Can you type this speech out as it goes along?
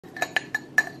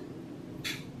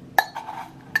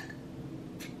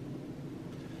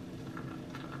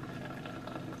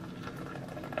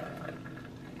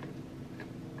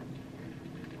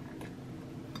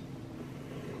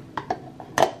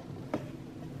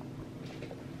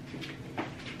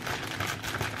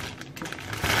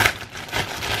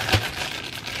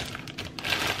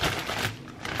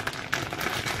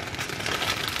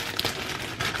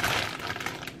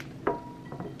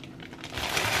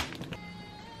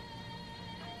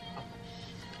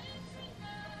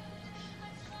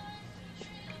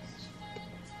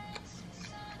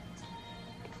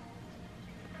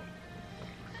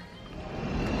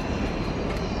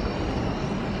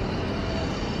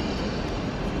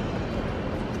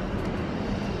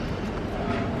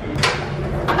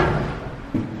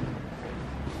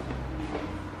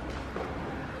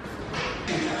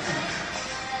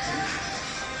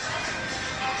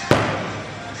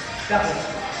不要回去。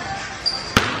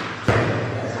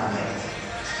超美。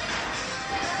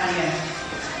看见。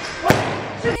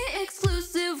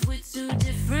Exclusive with two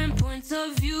different points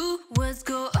of view. Words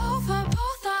go over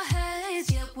both our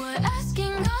heads, yet we're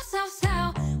asking ourselves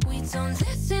how we don't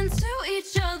listen to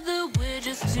each other. We're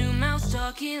just two mouths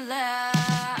talking loud,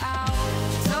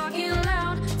 talking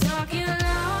loud, talking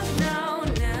loud now,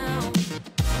 now.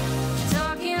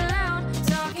 Talking loud,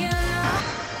 talking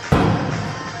loud.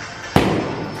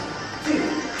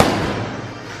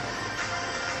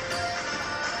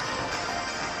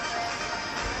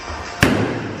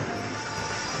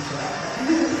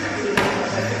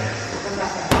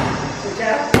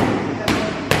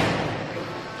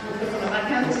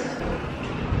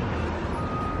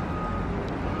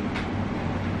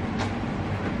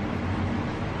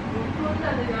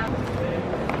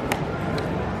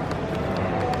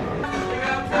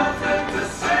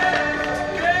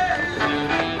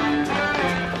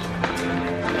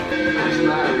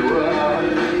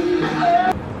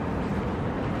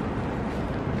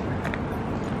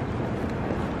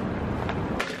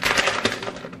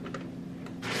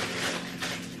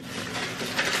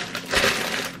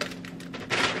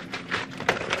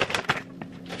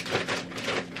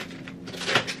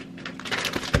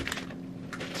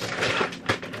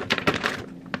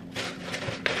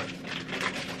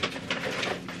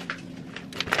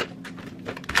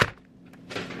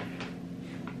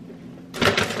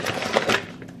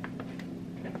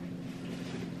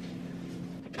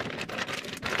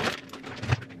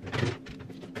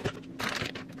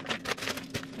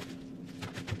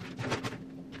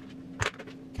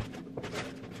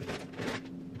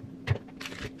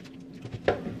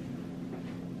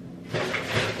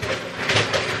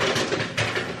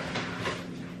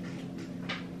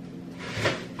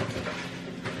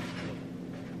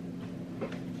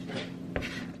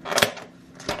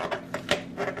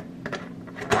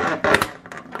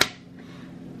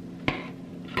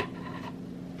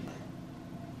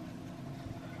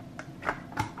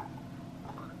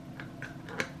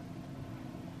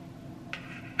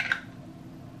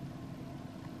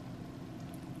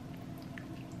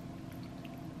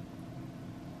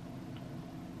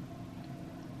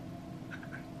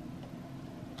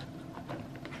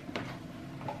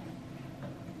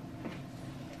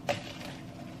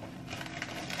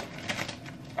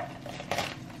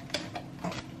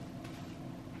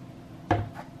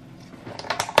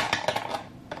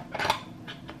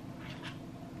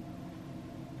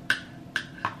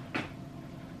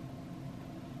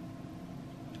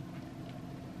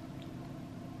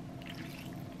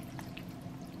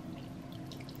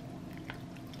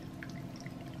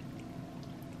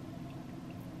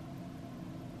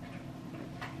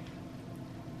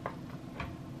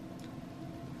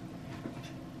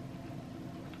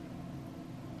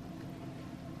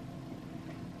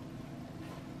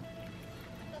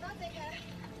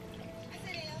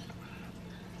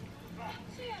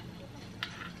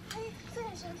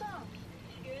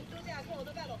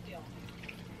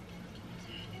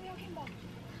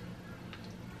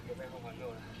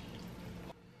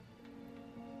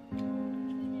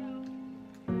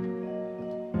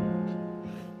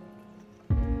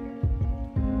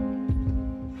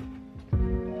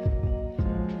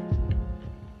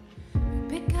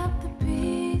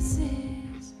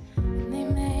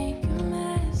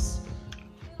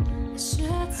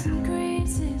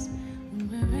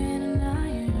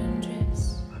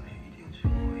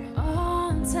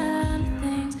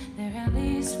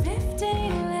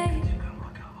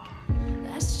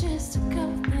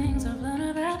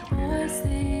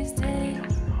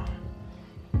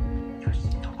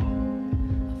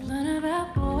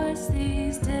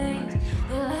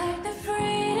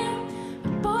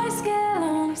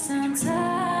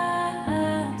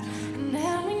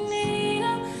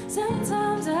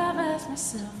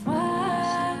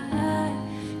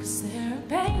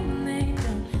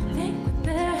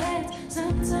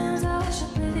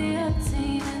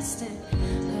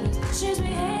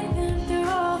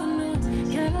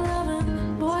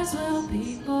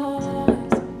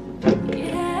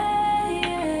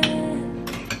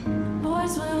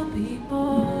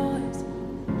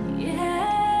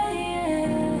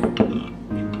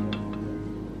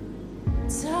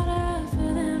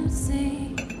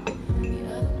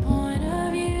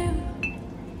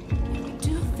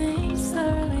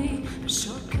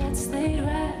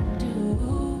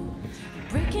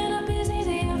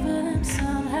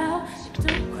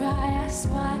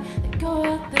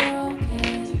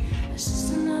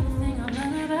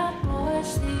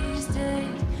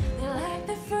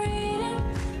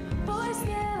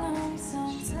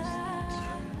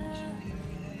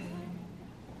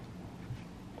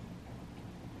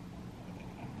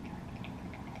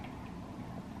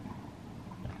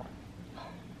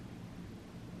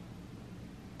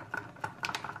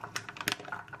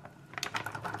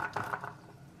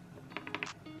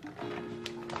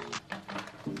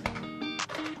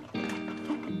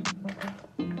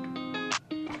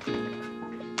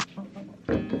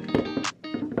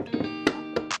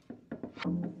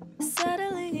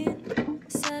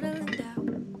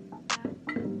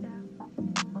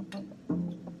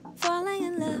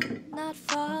 not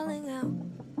falling out.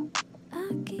 I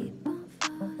keep on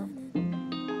falling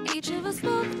in. Each of us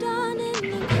both done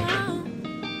in the ground.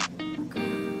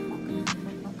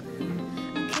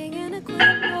 A king and a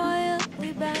queen,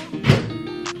 royally bound.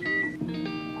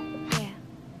 Yeah.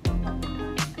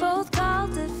 Both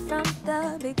called it from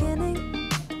the beginning.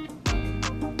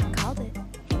 Called it.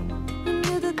 We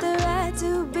knew that the right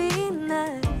to be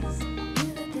nice.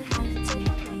 Knew that the right to be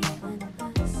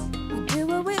us. We do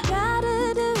what we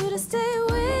gotta do to stay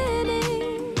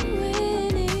winning,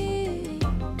 winning.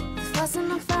 The fuss and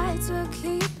the fights will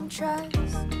keep in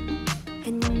trust.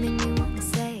 And you make me wanna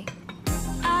say,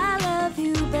 I love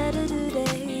you better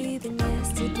today than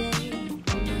yesterday.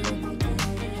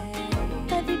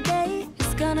 Every day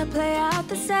is gonna play out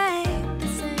the same, the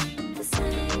same, the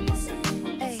same, the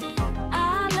same. Hey,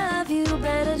 I love you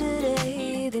better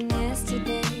today than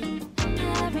yesterday.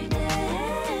 Every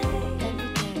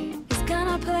day is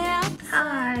gonna play out the same.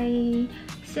 嗨，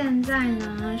现在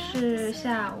呢是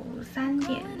下午3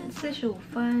点45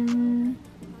分。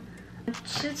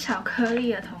吃巧克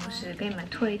力的同时，给你们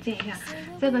推荐一下，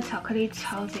这个巧克力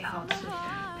超级好吃。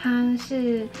它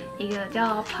是一个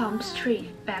叫 Pump Street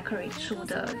Bakery 出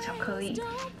的巧克力，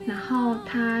然后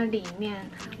它里面，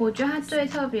我觉得它最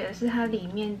特别的是它里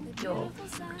面有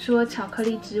除了巧克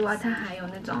力之外，它还有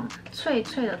那种脆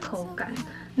脆的口感。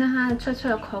那它脆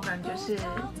脆的口感就是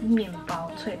面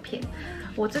包脆片。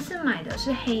我这次买的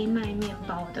是黑麦面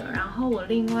包的，然后我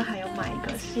另外还有买一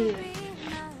个是。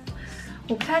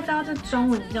我不太知道这中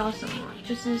文叫什么，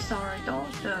就是 sourdough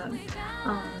的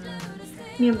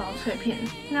面包脆片。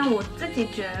那我自己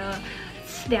觉得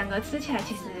两个吃起来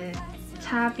其实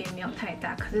差别没有太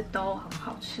大，可是都很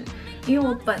好吃。因为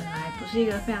我本来不是一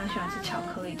个非常喜欢吃巧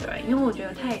克力的人，因为我觉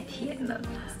得太甜了，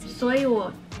所以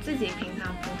我自己平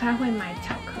常不太会买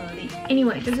巧克力。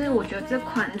Anyway， 就是我觉得这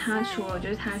款它除了就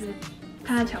是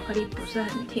它的巧克力不是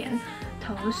很甜。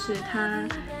同时，它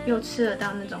又吃得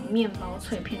到那种面包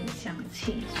脆片的香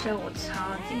气，所以我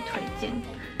超级推荐。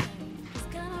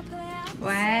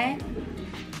喂，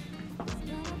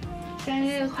生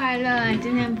日快乐！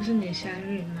今天不是你生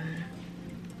日吗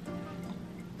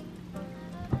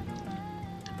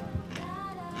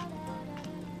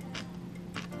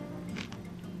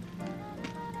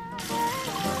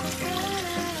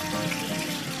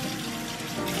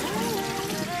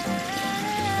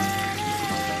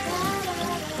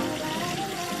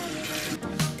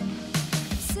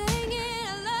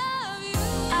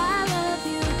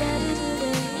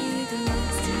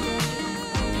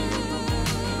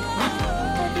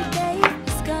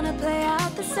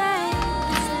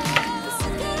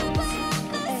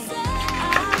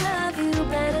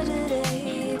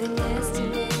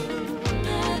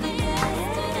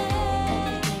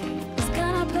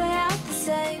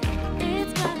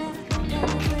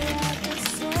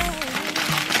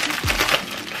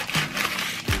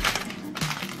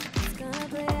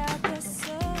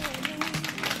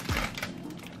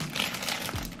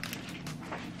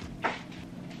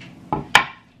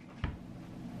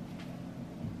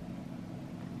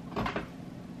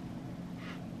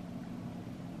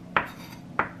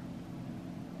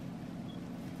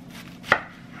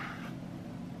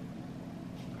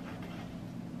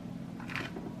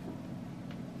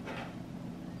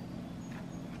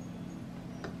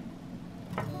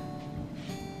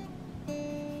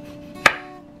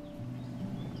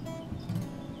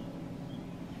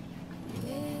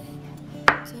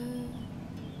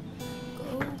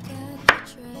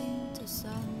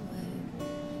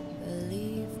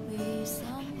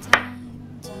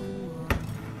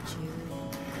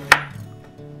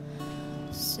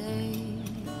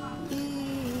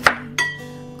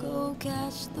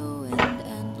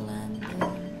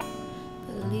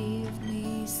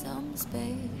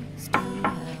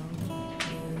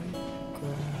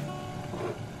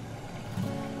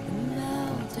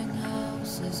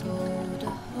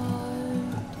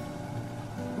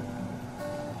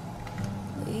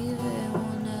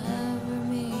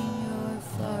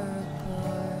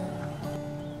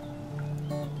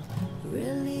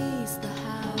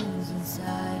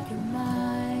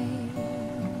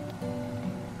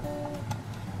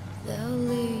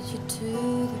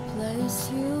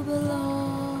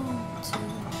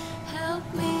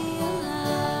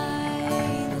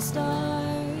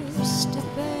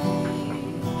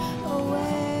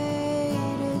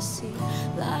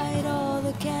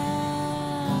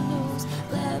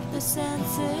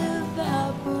？Sense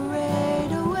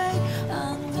evaporate away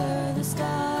under the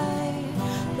sky.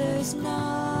 There's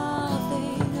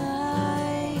nothing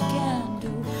I can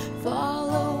do.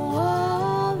 Follow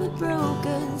all the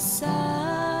broken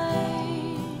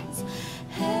signs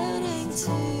heading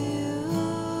to you.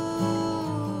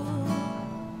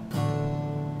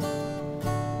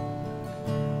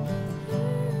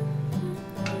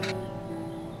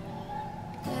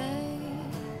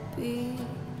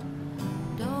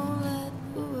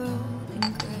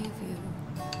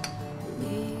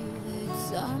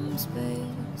 some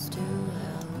space to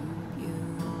help you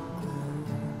grow.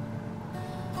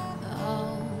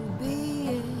 I'll be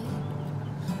it.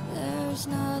 There's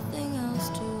nothing else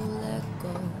to let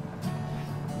go.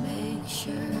 Make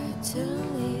sure to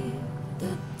leave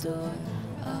the door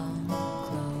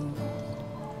unclosed.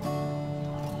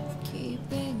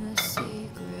 Keeping a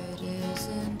secret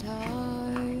isn't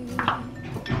hard.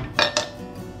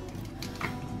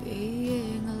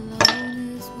 Being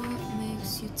alone is what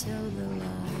makes you tell the lie.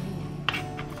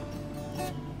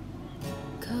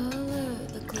 Color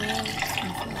the clouds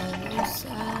and follow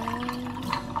sound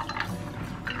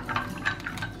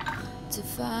to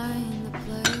find the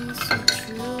place you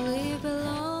truly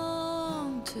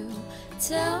belong to.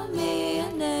 Tell me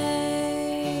a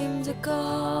name to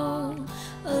call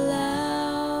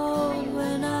aloud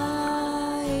when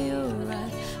I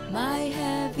arrive. My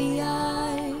heavy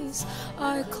eyes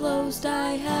are closed.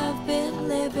 I have been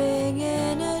living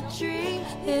in a dream.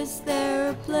 Is there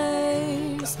a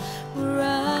place where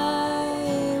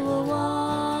I will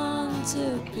want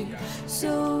to be?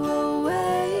 So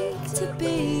awake to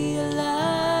be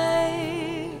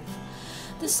alive.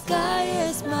 The sky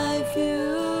is my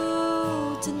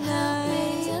view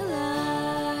tonight.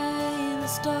 Align the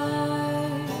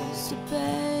stars to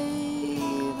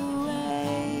pave the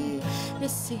way to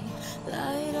see.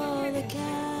 Light all the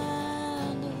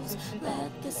candles,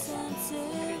 let the sense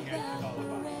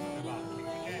evaporate.